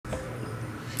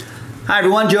Hi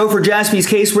everyone, Joe for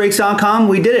JaspysCaseBreaks.com.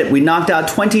 We did it. We knocked out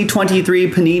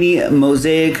 2023 Panini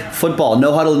Mosaic Football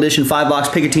No Huddle Edition 5-box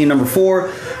pick your team number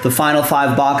 4. The final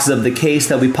 5 boxes of the case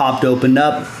that we popped open.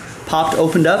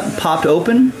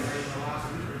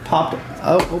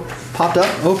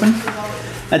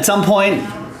 At some point.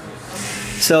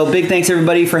 So big thanks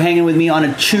everybody for hanging with me on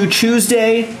a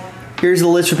Tuesday. Here's the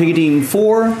list for pick your team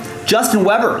 4. Justin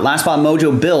Weber, last spot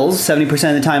Mojo Bills, 70%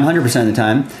 of the time, 100% of the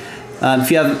time.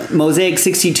 If you have Mosaic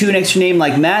 62 next to your name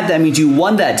like Matt, that means you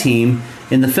won that team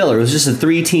in the filler. It was just a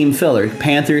 3-team filler.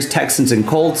 Panthers, Texans, and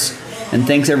Colts. And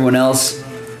thanks everyone else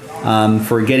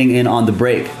for getting in on the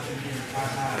break.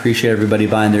 Appreciate everybody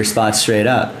buying their spots straight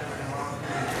up.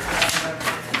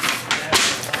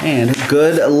 And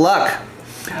good luck.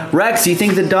 Rex, do you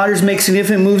think the Dodgers make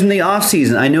significant moves in the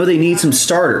offseason? I know they need some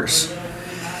starters.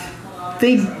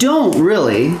 They don't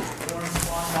really.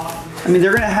 I mean,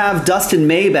 they're going to have Dustin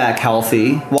May back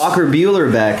healthy, Walker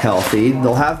Buehler back healthy.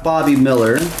 They'll have Bobby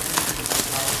Miller.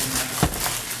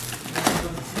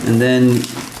 And then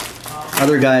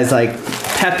other guys like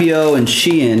Pepio and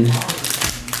Sheehan.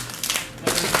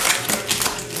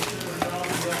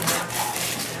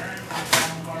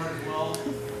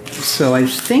 So I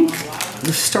think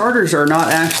the starters are not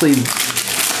actually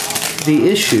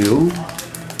the issue.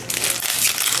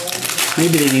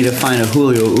 Maybe they need to find a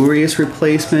Julio Urias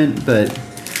replacement, but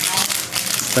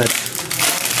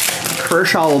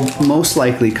Kershaw will most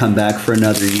likely come back for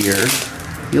another year.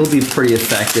 He'll be pretty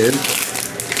effective.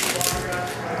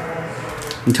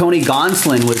 And Tony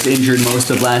Gonsolin was injured most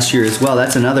of last year as well.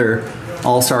 That's another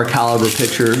all-star caliber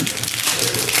pitcher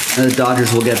that the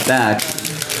Dodgers will get back.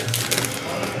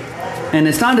 And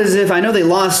it's not as if, I know they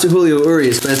lost to Julio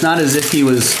Urias, but it's not as if he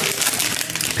was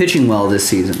pitching well this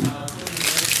season.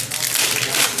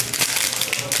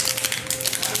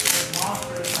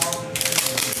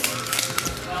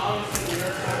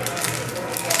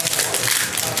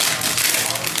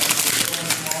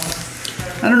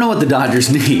 I don't know what the Dodgers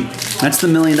need. That's the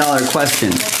million-dollar question.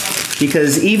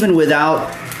 Because even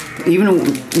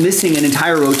missing an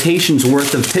entire rotation's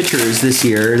worth of pitchers this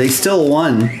year, they still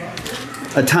won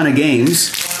a ton of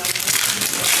games.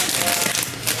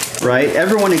 Right?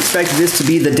 Everyone expected this to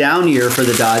be the down year for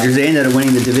the Dodgers. They ended up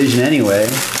winning the division anyway.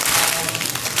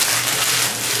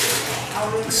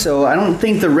 So I don't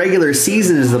think the regular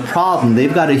season is the problem.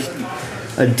 They've got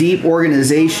a deep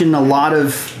organization, a lot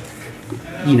of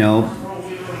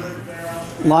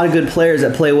good players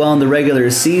that play well in the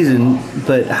regular season,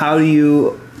 but how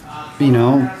do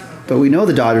but we know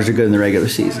the Dodgers are good in the regular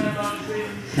season.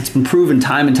 That's been proven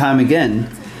time and time again.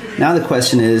 Now the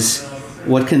question is,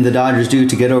 what can the Dodgers do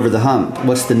to get over the hump?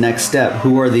 What's the next step?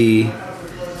 Who are the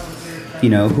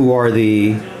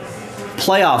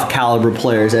playoff caliber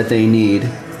players that they need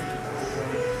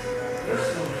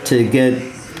to get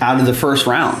out of the first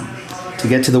round, to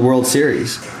get to the World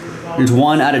Series? There's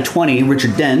 1 out of 20,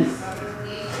 Richard Dent.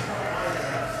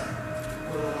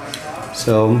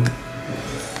 So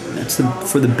that's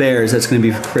for the Bears. That's going to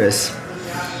be for Chris.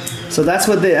 So that's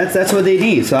what they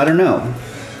need. So I don't know.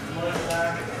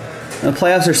 The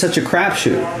playoffs are such a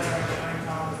crapshoot.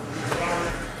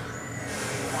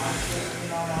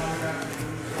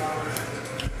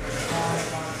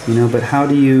 But how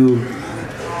do you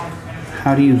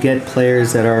get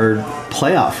players that are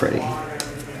playoff ready?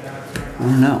 I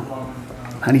don't know.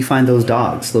 How do you find those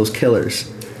dogs, those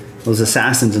killers, those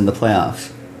assassins in the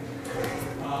playoffs?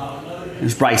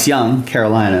 There's Bryce Young,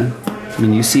 Carolina. I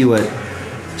mean, you see what,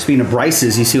 speaking of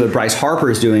Bryce's, you see what Bryce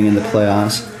Harper is doing in the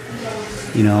playoffs.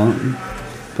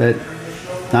 But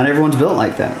not everyone's built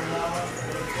like that.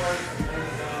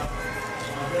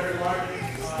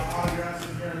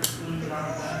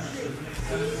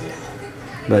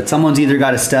 But someone's either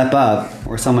got to step up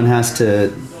or someone has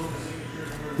to,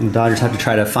 the Dodgers have to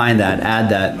try to find that, add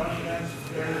that.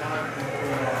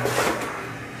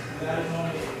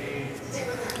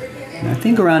 I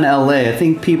think around LA, I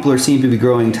think people seem to be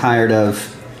growing tired of,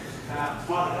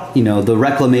 the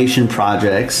reclamation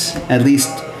projects, at least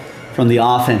from the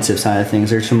offensive side of things.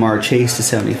 There's Jamar Chase to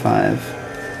 75.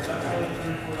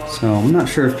 So I'm not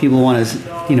sure if people want to,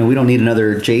 we don't need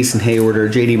another Jason Hayward or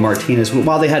JD Martinez.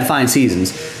 While they had fine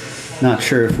seasons, not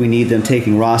sure if we need them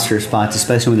taking roster spots,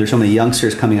 especially when there's so many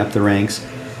youngsters coming up the ranks.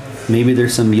 Maybe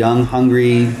there's some young,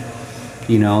 hungry,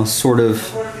 sort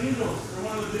of,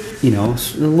 a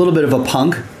little bit of a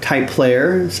punk type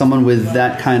player, someone with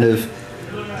that kind of,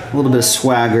 a little bit of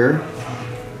swagger.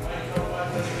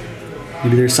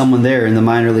 Maybe there's someone there in the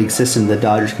minor league system that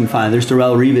Dodgers can find. There's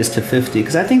Darrelle Revis to 50,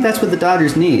 because I think that's what the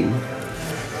Dodgers need.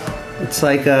 It's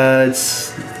like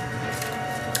it's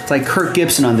like Kirk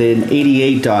Gibson on the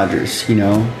 '88 Dodgers,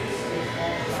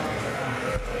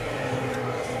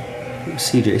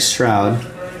 CJ Stroud.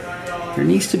 There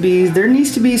needs to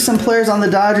be some players on the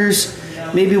Dodgers,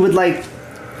 maybe with like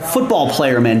football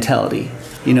player mentality,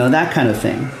 you know, that kind of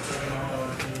thing.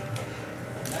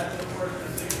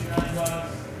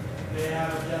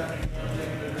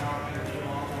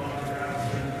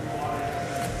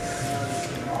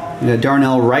 We got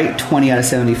Darnell Wright, 20 out of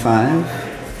 75.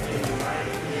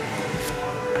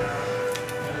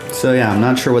 So yeah, I'm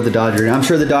not sure what the Dodgers. I'm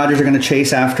sure the Dodgers are going to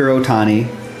chase after Ohtani,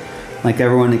 like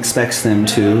everyone expects them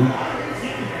to.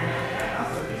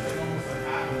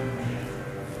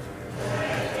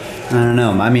 I don't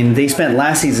know. I mean, they spent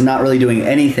last season not really doing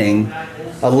anything.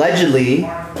 Allegedly,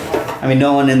 I mean,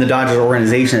 no one in the Dodgers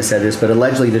organization has said this, but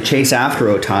allegedly to chase after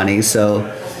Ohtani. So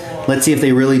let's see if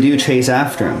they really do chase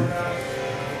after him.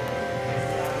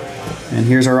 And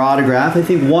here's our autograph. I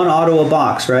think one auto a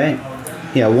box, right?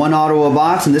 Yeah, one auto a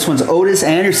box. And this one's Otis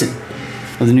Anderson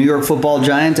of the New York Football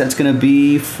Giants. That's going to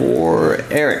be for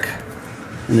Eric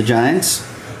and the Giants.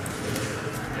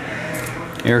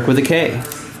 Eric with a K.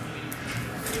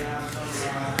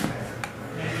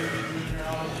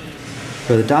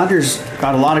 So the Dodgers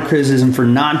got a lot of criticism for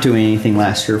not doing anything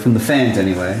last year, from the fans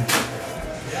anyway.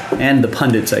 And the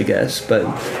pundits, I guess. But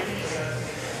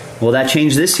will that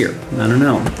change this year? I don't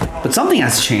know. But something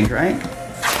has to change, right?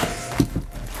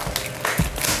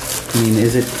 I mean,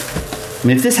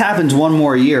 if this happens one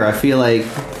more year, I feel like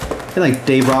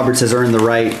Dave Roberts has earned the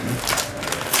right,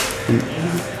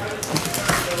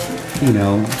 you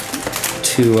know,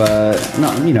 to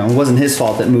no, you know, it wasn't his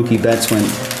fault that Mookie Betts went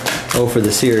 0 for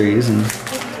the series and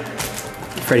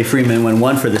Freddie Freeman went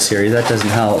 1 for the series. That doesn't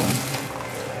help.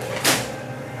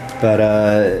 But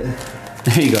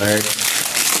there you go, Eric.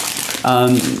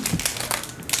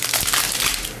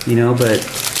 You know, but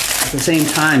at the same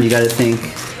time, you got to think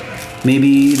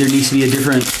maybe there needs to be a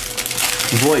different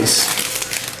voice.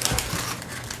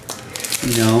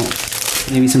 You know,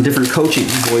 maybe some different coaching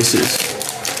voices.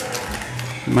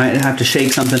 You might have to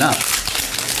shake something up.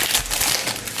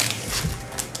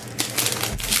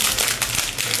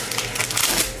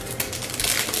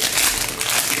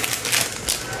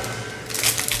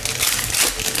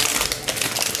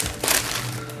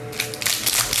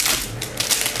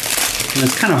 And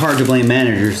it's kind of hard to blame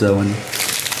managers, though, when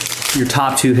your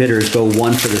top 2 hitters go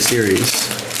 1 for the series.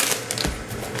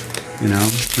 You know?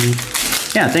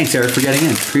 Yeah, thanks, Eric, for getting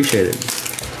in. Appreciate it.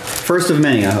 First of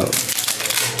many, I hope.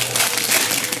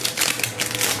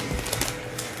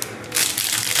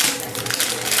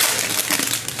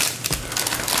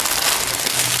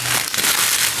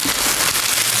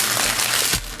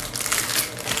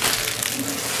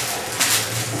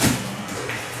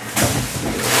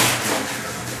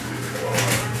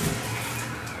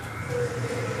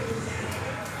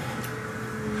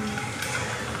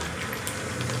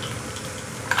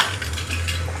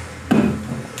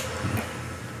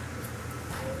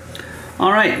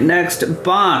 All right, next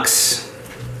box.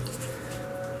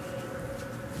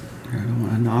 I don't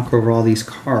want to knock over all these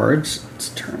cards. Let's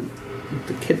turn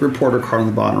the Kid Reporter card on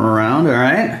the bottom around. All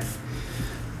right.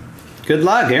 Good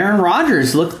luck. Aaron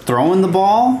Rodgers, look, throwing the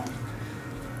ball.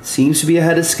 Seems to be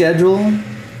ahead of schedule.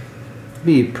 It'd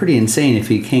be pretty insane if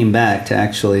he came back to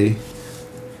actually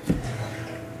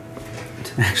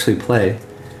play.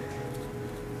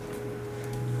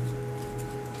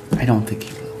 I don't think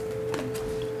he will.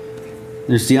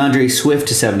 There's DeAndre Swift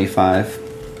to 75.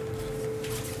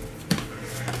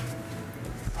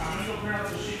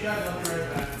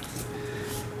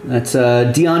 That's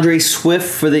DeAndre Swift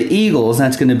for the Eagles.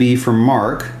 That's going to be for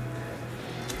Mark.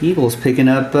 Eagles picking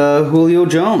up Julio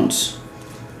Jones.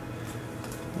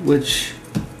 Which,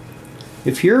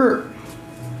 if you're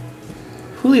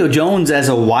Julio Jones as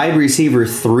a wide receiver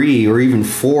 3 or even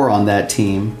 4 on that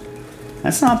team,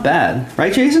 that's not bad.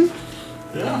 Right, Jason?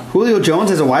 Yeah. Julio Jones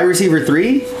as a wide receiver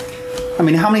 3? I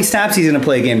mean, how many snaps he's going to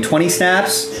play a game? 20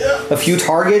 snaps? Yeah. A few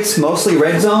targets, mostly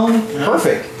red zone? Yeah.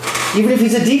 Perfect. Even if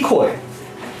he's a decoy.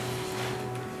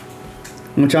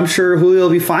 Which I'm sure Julio will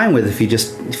be fine with if he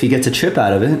gets a chip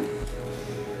out of it.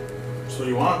 That's what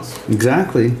he wants.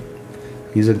 Exactly.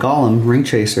 He's a Gollum ring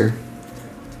chaser.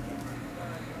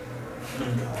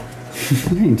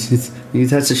 He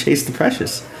has to chase the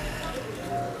precious.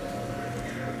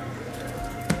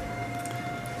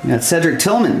 We got Cedric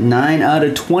Tillman, 9 out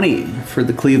of 20 for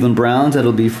the Cleveland Browns.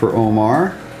 That'll be for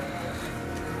Omar.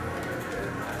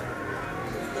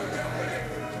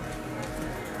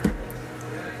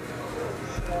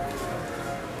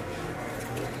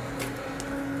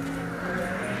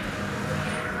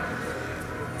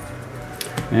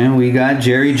 And we got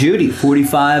Jerry Jeudy,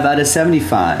 45 out of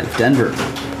 75, Denver.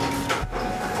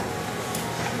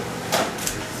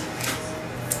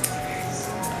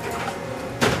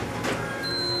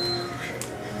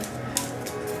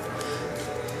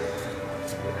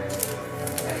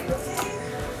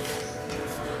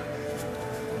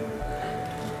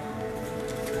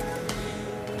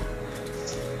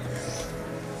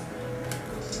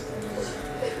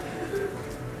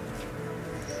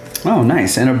 Oh,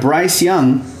 nice. And a Bryce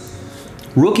Young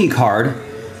rookie card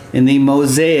in the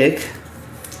MOSAIC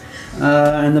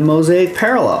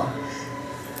parallel.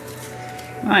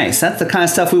 Nice. That's the kind of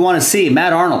stuff we want to see.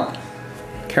 Matt Arnold,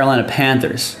 Carolina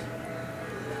Panthers.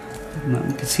 We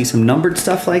can see some numbered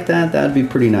stuff like that. That'd be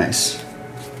pretty nice.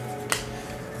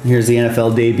 Here's the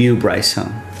NFL debut, Bryce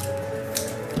Young.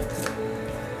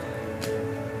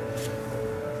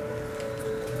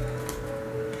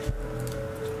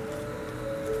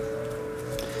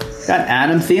 Got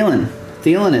Adam Thielen.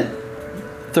 Thielen it.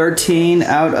 13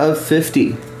 out of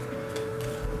 50.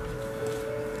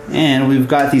 And we've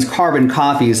got these carbon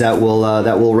copies that will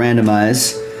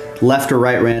randomize. Left or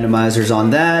right randomizers on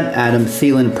that. Adam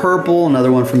Thielen purple,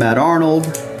 another one from Matt Arnold.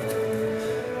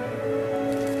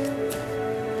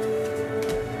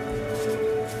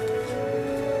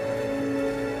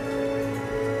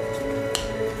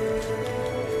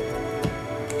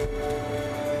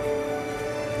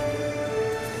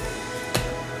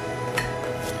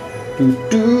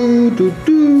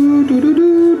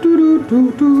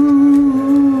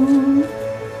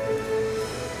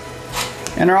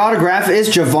 And our autograph is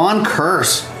Javon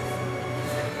Curse.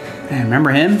 Man,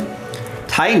 remember him?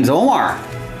 Titans, Omar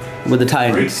with the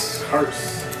Titans.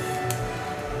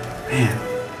 Man.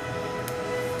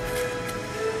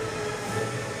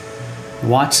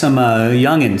 Watch some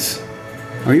youngins,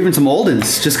 or even some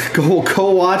oldins. Just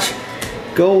go watch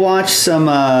some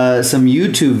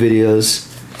YouTube videos.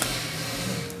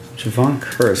 Javon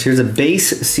Curse. Here's a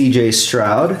base CJ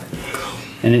Stroud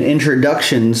and an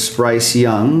introductions Bryce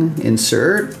Young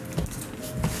insert.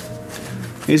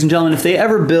 Ladies and gentlemen, if they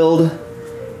ever build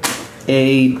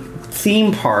a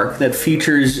theme park that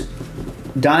features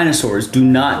dinosaurs, do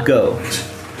not go.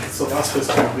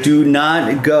 Do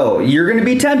not go. You're going to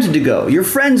be tempted to go. Your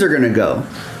friends are going to go.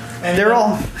 And they're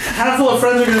all handful of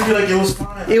friends are going to be like, it was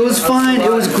fine. It was fine.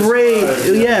 It was great.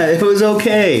 Yeah, it was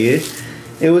okay.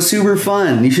 It was super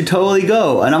fun. You should totally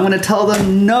go. And I'm going to tell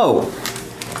them no.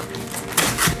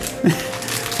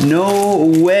 No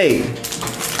way.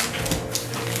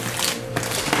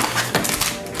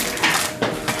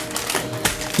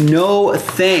 No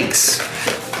thanks.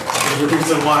 There's a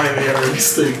reason why they are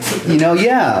extinct. You know,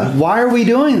 yeah. Why are we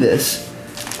doing this?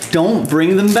 Don't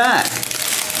bring them back.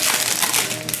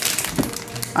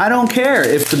 I don't care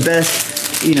if the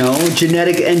best, you know,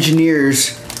 genetic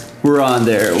engineers were on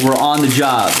there, were on the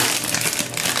job.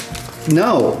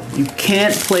 No, you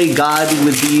can't play God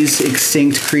with these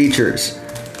extinct creatures.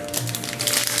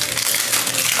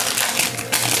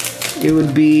 It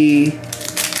would be,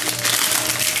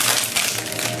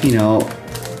 you know,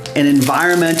 an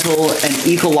environmental and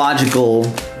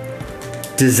ecological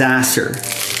disaster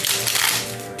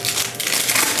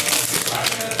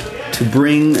to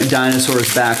bring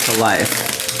dinosaurs back to life.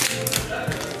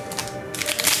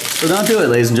 So don't do it,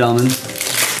 ladies and gentlemen.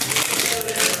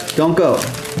 Don't go,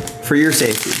 for your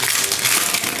safety.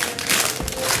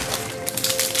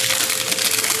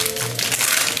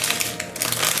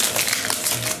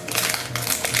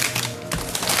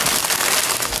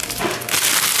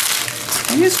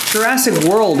 I guess Jurassic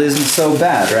World isn't so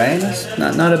bad, right? It's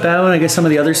not a bad one. I guess some of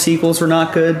the other sequels were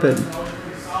not good, but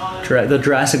the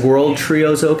Jurassic World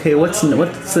trio's okay. What's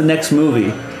the next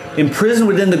movie? Imprisoned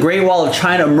within the Great Wall of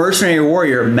China, a mercenary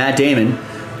warrior, Matt Damon,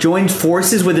 joins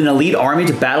forces with an elite army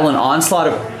to battle an onslaught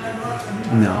of...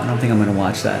 No, I don't think I'm going to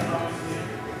watch that.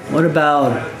 What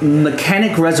about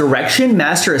Mechanic Resurrection?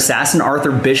 Master assassin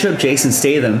Arthur Bishop, Jason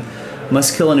Statham,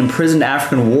 must kill an imprisoned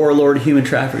African warlord, human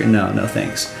trafficker. No, no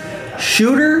thanks.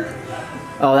 Shooter?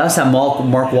 Oh, that's that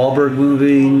Mark Wahlberg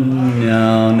movie.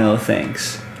 No, no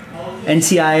thanks.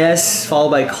 NCIS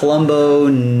followed by Columbo.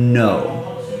 No.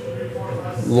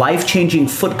 Life-changing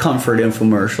foot comfort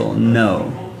infomercial.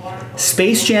 No.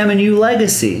 Space Jam: A New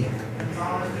Legacy.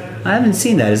 I haven't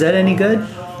seen that. Is that any good?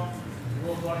 I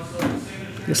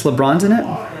guess LeBron's in it?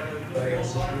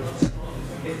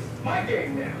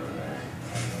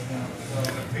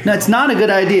 No, it's not a good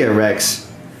idea, Rex.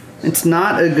 It's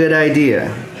not a good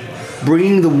idea.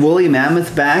 Bringing the woolly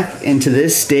mammoth back into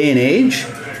this day and age?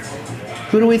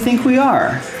 Who do we think we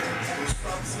are?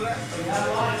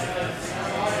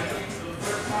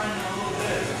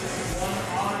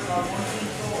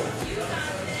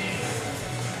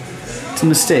 It's a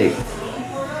mistake.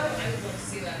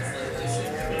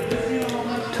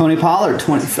 Tony Pollard,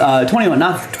 21,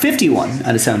 not 51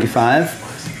 out of 75.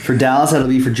 For Dallas, that'll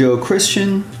be for Joe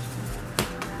Christian.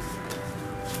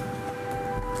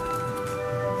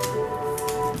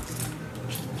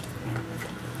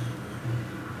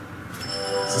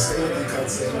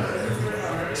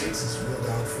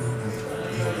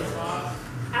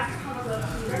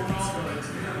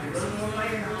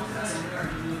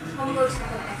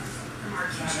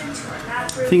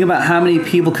 Think about how many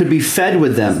people could be fed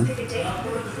with them.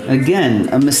 Again,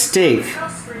 a mistake.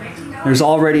 There's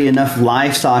already enough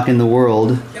livestock in the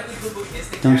world.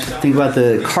 Don't think about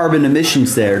the carbon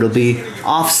emissions there. It'll be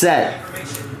offset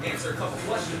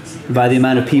by the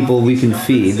amount of people we can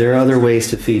feed. There are other ways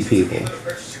to feed people.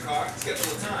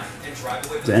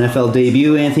 The NFL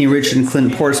debut, Anthony Richardson and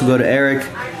Clinton Portis will go to Eric.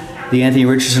 The Anthony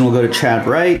Richardson will go to Chad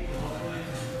Wright.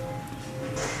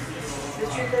 The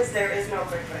truth is there is no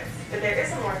quick fix, but there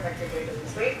is a more effective way to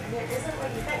lose weight, and it isn't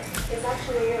what you think. It's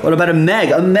actually you. What about a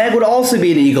Meg? A Meg would also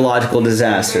be an ecological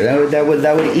disaster. That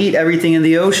would eat everything in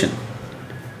the ocean.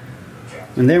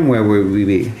 And then where would we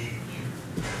be?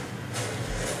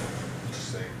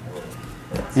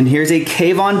 And here's a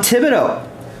Kayvon Thibodeau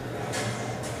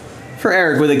for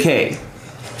Eric with a K.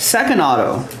 Second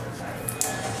auto.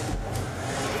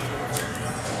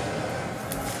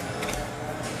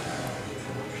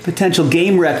 Potential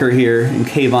game wrecker here in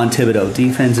Kayvon Thibodeau,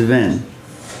 defensive end.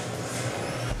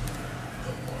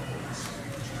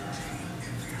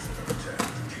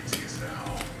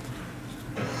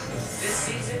 This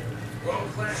season,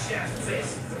 world-class chef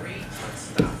face 3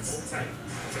 unstoppable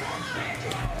titans. I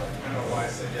don't know why I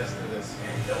said yes to this.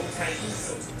 And no titan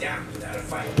goes down without a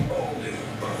fight. All new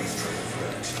Bobby's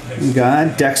True. We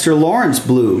got Dexter Lawrence,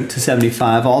 blue to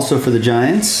 75, also for the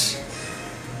Giants.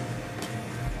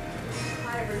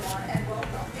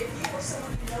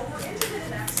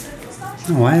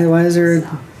 Why is there...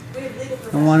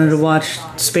 I wanted to watch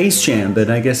Space Jam, but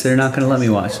I guess they're not going to let me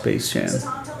watch Space Jam.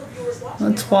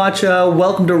 Let's watch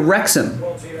Welcome to Wrexham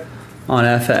on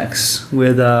FX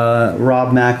with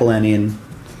Rob McElhenney and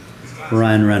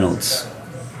Ryan Reynolds.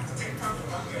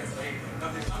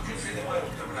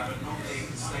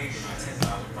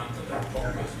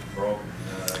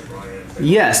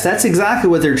 Yes, that's exactly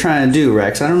what they're trying to do,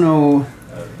 Rex. I don't know...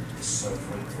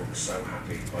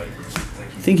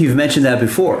 I think you've mentioned that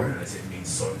before.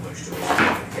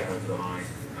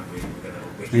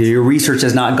 Your research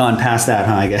has not gone past that,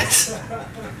 huh, I guess.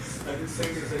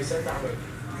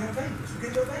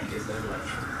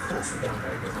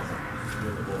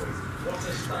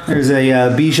 There's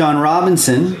a Bijan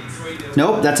Robinson.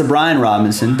 Nope, that's a Brian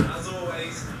Robinson.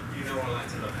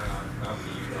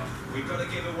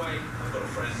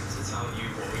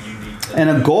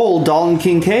 And a gold, Dalton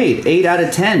Kincaid. 8 out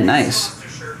of 10. Nice.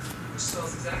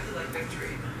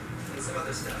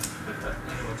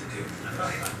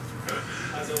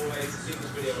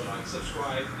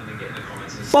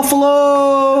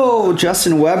 Buffalo!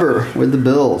 Justin Weber with the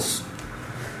Bills.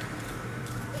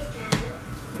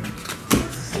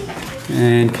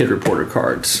 And Kid Reporter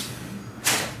cards.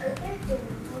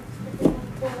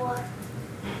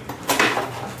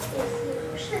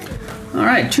 All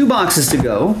right, 2 boxes to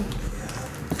go.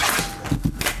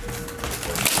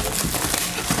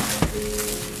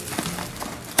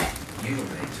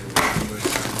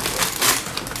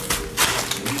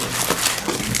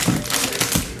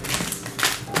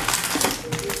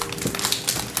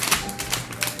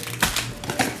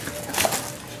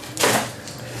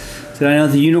 Did I know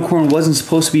the unicorn wasn't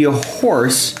supposed to be a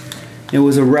horse? It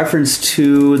was a reference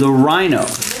to the rhino. I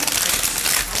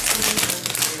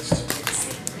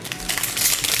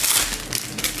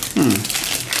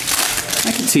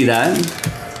can see that.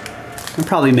 That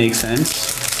probably makes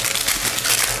sense.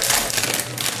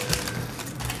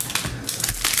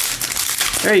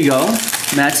 There you go.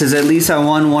 Matt says, at least I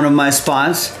won one of my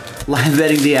spots. Live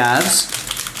betting the Avs.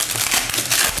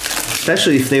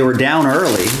 Especially if they were down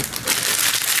early.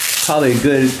 Probably a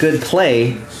good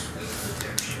play.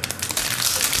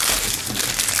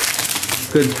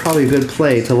 Probably a good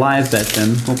play to live bet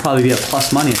them. We'll probably be at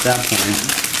plus money at that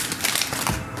point.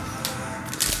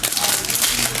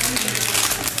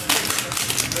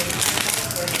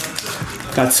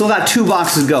 Still got 2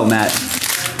 boxes to go, Matt.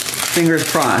 Fingers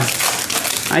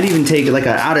crossed. I'd even take it like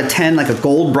a out of 10, like a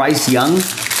gold Bryce Young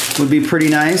would be pretty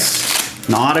nice.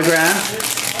 An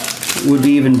autograph would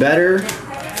be even better.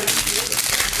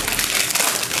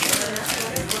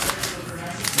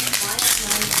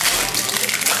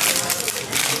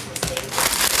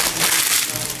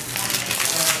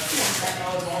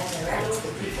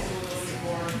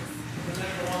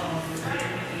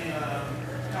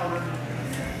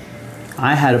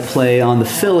 I had a play on the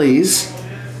Phillies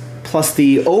plus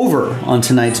the over on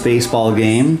tonight's baseball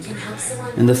game,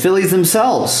 and the Phillies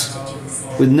themselves,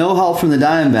 with no help from the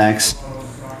Diamondbacks,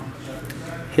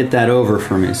 hit that over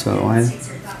for me.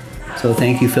 So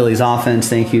thank you, Phillies offense.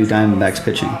 Thank you, Diamondbacks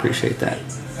pitching. Appreciate that.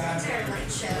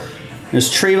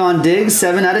 There's Trayvon Diggs,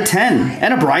 7 out of 10,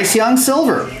 and a Bryce Young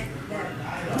silver,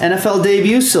 NFL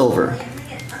debut silver.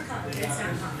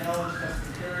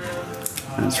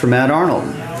 That's for Matt Arnold.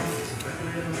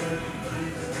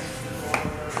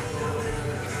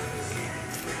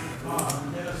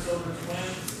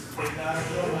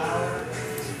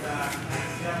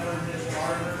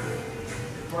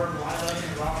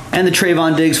 And the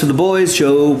Trayvon Diggs for the boys,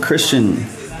 Joe Christian,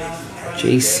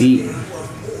 JC.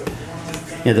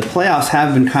 Yeah, the playoffs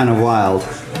have been kind of wild.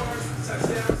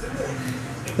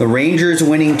 The Rangers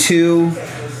winning 2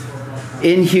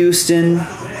 in Houston.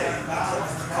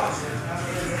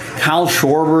 Kyle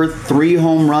Schwarber, 3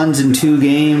 home runs in 2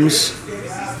 games.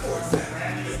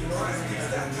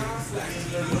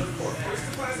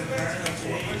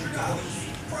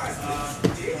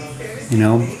 You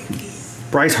know,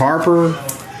 Bryce Harper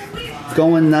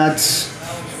going nuts.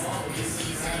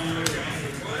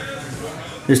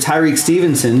 There's Tyreek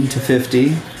Stevenson to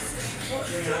 50.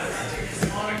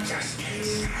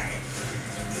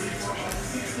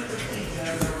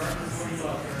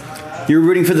 You're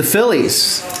rooting for the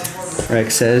Phillies,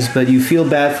 Rex says, but you feel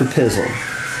bad for Pizzle.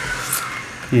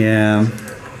 Yeah.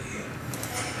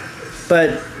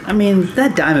 But, I mean,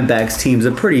 that Diamondbacks team's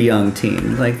a pretty young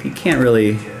team. Like, you can't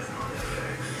really,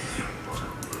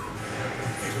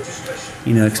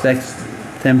 you know, expect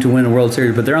them to win a World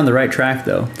Series, but they're on the right track,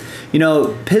 though. You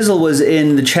know, Pizzle was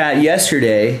in the chat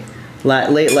yesterday,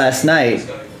 late last night.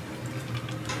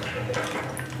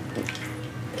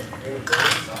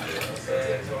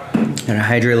 Gotta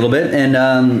hydrate a little bit,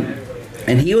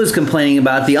 and he was complaining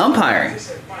about the umpiring.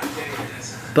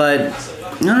 But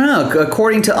I don't know.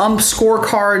 According to ump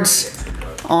scorecards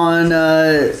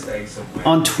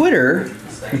on Twitter,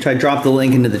 which I dropped the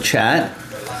link into the chat,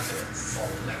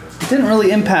 it didn't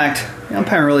really impact. The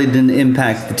umpiring really didn't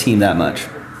impact the team that much,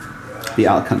 the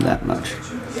outcome that much,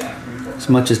 as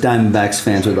much as Diamondbacks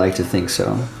fans would like to think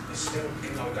so.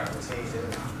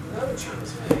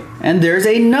 And there's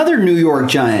another New York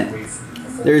Giant.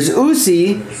 There's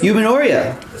Uzi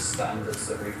Ubinoria.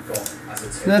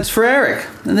 That's for Eric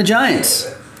and the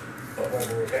Giants.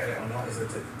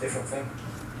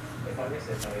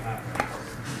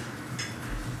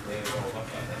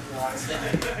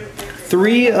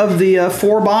 3 of the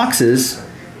 4 boxes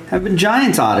have been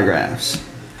Giants autographs.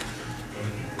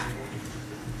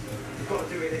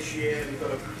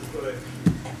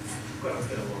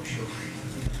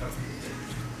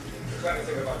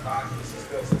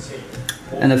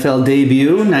 NFL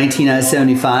debut,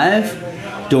 19/75.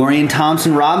 Dorian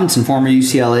Thompson-Robinson, former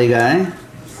UCLA guy.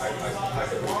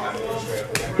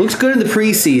 Looks good in the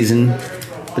preseason,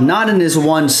 but not in his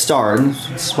 1 start.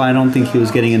 That's why I don't think he was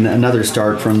getting another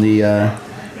start from the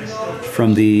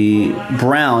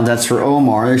Browns. That's for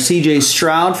Omar. There's C.J.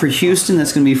 Stroud for Houston.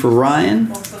 That's going to be for Ryan.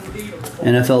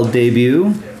 NFL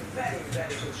debut.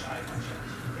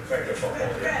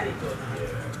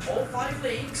 All 5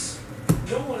 leagues,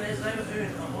 no one has ever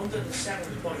earned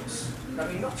 107 points. I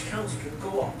mean, Notts County can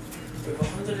go on with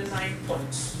 109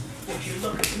 points. But you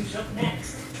look at who's up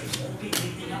next. It's all been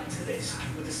leading up to this,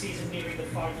 with the season nearing the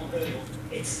final hurdle.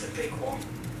 It's the big one.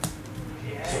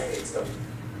 Yeah, it's done.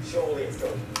 Surely it's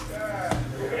done.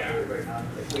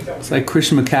 It's like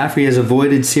Christian McCaffrey has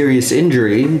avoided serious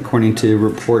injury, according to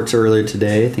reports earlier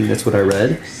today. I think that's what I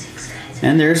read.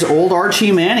 And there's old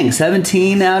Archie Manning,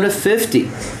 17/50.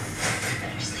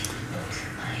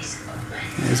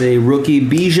 There's a rookie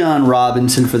Bijan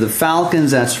Robinson for the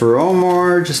Falcons. That's for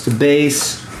Omar, just a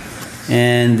base.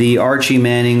 And the Archie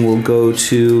Manning will go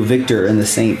to Victor and the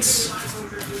Saints.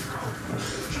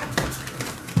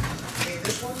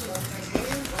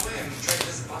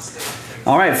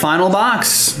 All right, final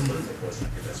box.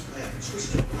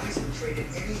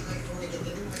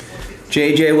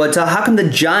 JJ, what's up? How come the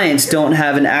Giants don't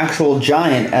have an actual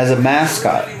giant as a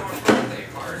mascot?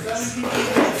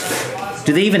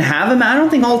 Do they even have a mascot? I don't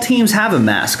think all teams have a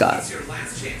mascot.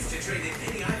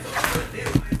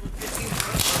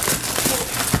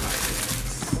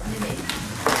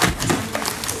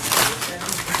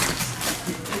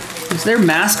 Is their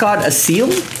mascot a seal?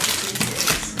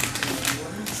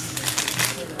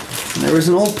 There was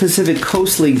an old Pacific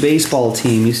Coast League baseball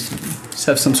team. Used to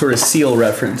have some sort of seal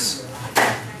reference.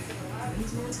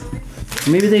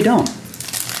 Maybe they don't.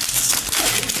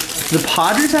 The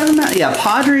Padres have a mascot? Yeah,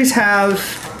 Padres have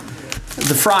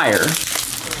the Friar.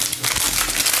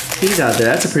 He's out there.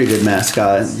 That's a pretty good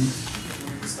mascot.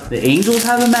 The Angels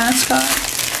have a mascot?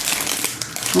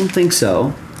 I don't think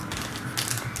so.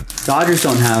 Dodgers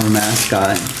don't have a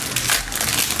mascot.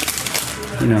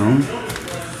 You know.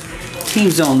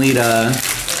 Teams don't need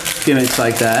gimmicks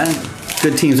like that.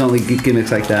 Good teams don't need gimmicks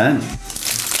like that.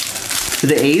 Do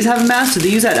the A's have a mascot? Do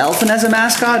they use that elephant as a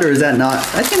mascot, or is that not?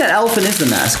 I think that elephant is the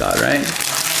mascot, right?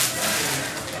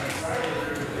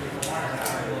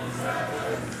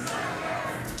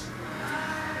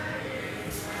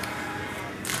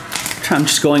 I'm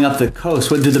just going up the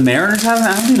coast. What do the Mariners have?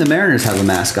 I don't think the Mariners have a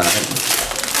mascot.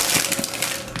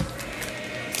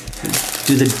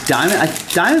 Do the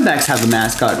Diamondbacks have a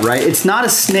mascot, right? It's not a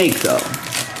snake, though.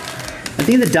 I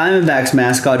think the Diamondbacks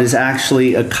mascot is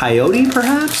actually a coyote,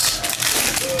 perhaps?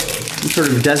 Some sort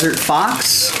of desert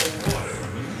fox.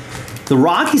 The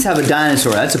Rockies have a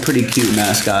dinosaur. That's a pretty cute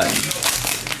mascot.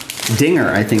 Dinger,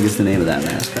 I think, is the name of that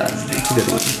mascot. That's a good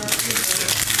one.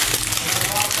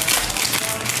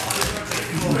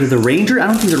 Do the Rangers? I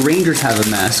don't think the Rangers have a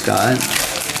mascot.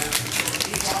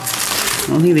 I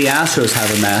don't think the Astros have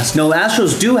a mascot. No,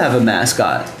 Astros do have a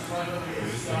mascot.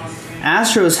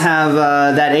 Astros have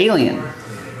that alien.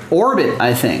 Orbit,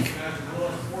 I think.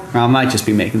 Or I might just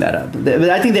be making that up. But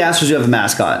I think the Astros do have a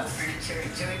mascot.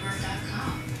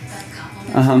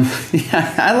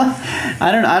 Yeah,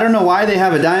 I don't know why they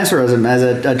have a dinosaur as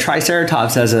a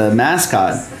triceratops as a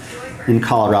mascot in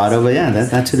Colorado, but yeah,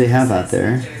 that's who they have out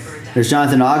there. There's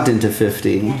Jonathan Ogden to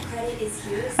 50.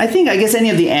 I guess any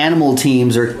of the animal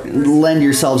teams lend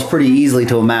yourselves pretty easily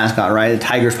to a mascot, right? The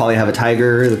Tigers probably have a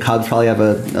tiger. The Cubs probably have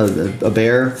a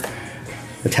bear,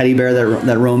 a teddy bear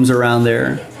that roams around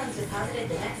there.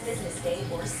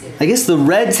 I guess the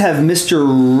Reds have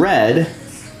Mr. Red.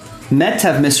 Mets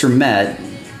have Mr. Met.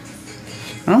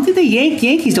 I don't think the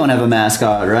Yankees don't have a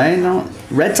mascot, right? No.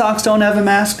 Red Sox don't have a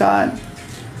mascot.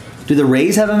 Do the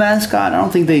Rays have a mascot? I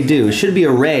don't think they do. It should be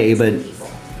a Ray, but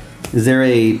is there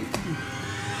a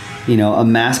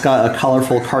mascot, a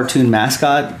colorful cartoon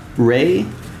mascot, Ray,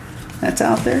 that's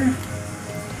out there?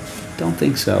 Don't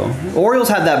think so. Orioles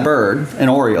have that bird, an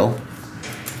Oriole.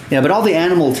 Yeah, but all the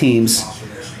animal teams,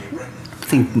 I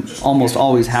think, almost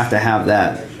always have to have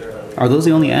that. Are those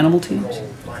the only animal teams?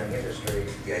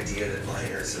 The idea that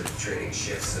miners are trading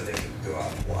shifts so they can go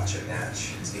out and watch a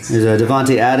match. There's a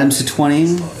Devontae Adams to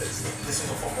 20.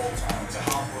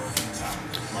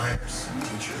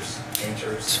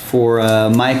 It's for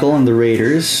Michael and the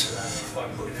Raiders.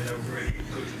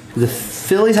 The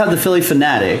Phillies have the Philly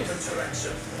Fanatic.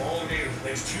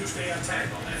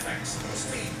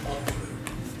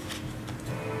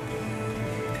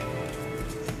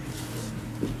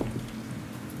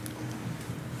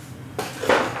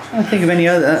 I don't think of any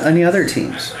other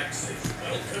teams.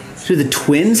 Do the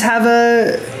Twins have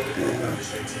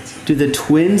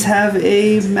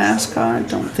a mascot?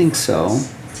 Don't think so.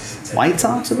 White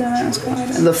Sox have that mascot.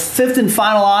 And the fifth and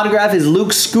final autograph is Luke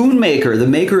Schoonmaker, the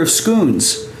maker of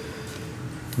schoons.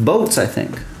 Boats, I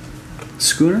think.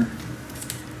 Schooner?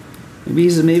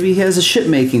 Maybe he has a ship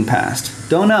making past.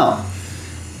 Don't know.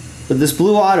 But this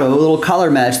blue auto, a little color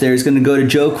match there, is going to go to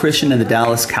Joe Christian and the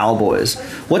Dallas Cowboys.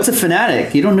 What's a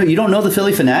Fanatic? You don't know the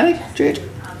Philly Fanatic, JJ?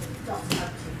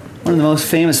 One of the most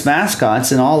famous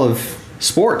mascots in all of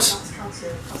sports.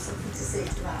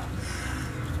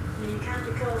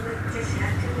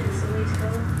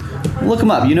 Look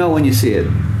them up. You know it when you see it. The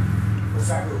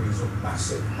February's a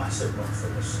massive month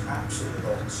for us. Absolutely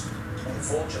nuts.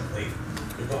 Unfortunately,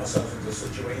 we've got ourselves into a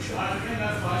situation.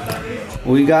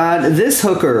 We got this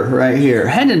hooker right here.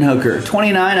 Hendon Hooker,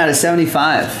 29 out of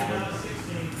 75.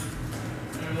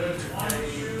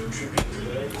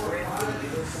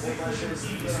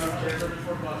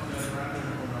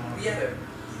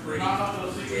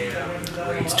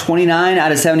 It's 29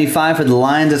 out of 75 for the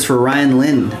Lions. That's for Ryan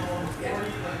Lynn.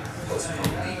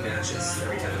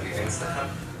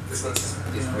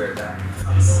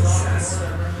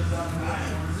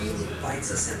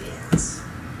 Us in the ass.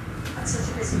 At such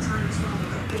a busy time as well,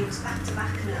 we've got games back to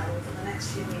back now over the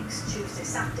next few weeks. Tuesday,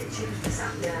 Saturday.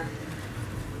 Yeah.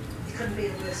 You couldn't be a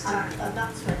worse time. And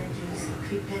that's when injuries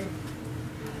creep in.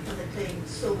 When they're playing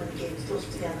so many games close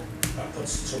together. That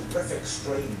puts terrific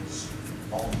strains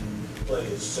on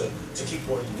players to keep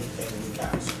going week in, week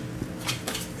out.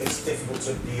 It's difficult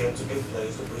to be able to give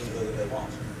players the breather that they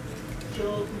want.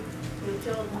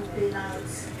 Jordan's been out.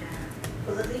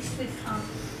 But at least we've had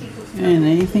people. And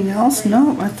anything else?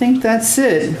 No, I think that's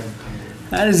it.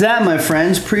 That is that, my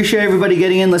friends. Appreciate everybody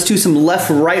getting in. Let's do some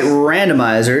left-right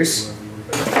randomizers.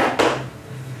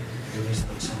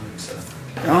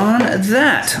 On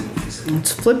that,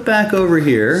 let's flip back over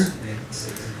here.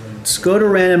 Let's go to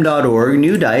random.org.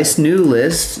 New dice, new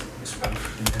list.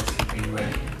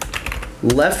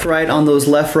 Left-right on those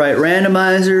left-right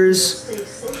randomizers.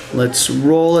 Let's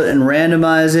roll it and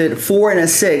randomize it. 4 and a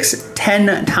 6,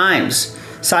 10 times.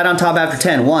 Side on top after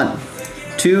 10. 1,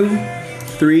 2,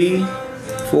 3,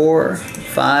 4,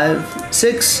 5,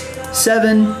 6,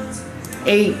 7,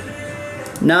 8,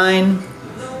 9.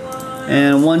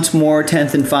 And once more,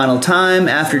 10th and final time.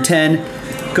 After 10,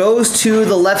 goes to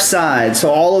the left side.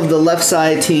 So all of the left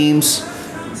side teams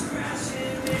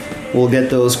we'll get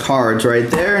those cards right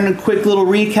there. And a quick little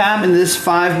recap in this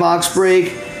 5-box break.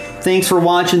 Thanks for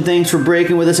watching. Thanks for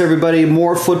breaking with us, everybody.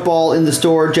 More football in the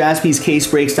store,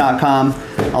 jaspyscasebreaks.com.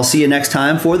 I'll see you next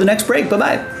time for the next break.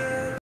 Bye-bye.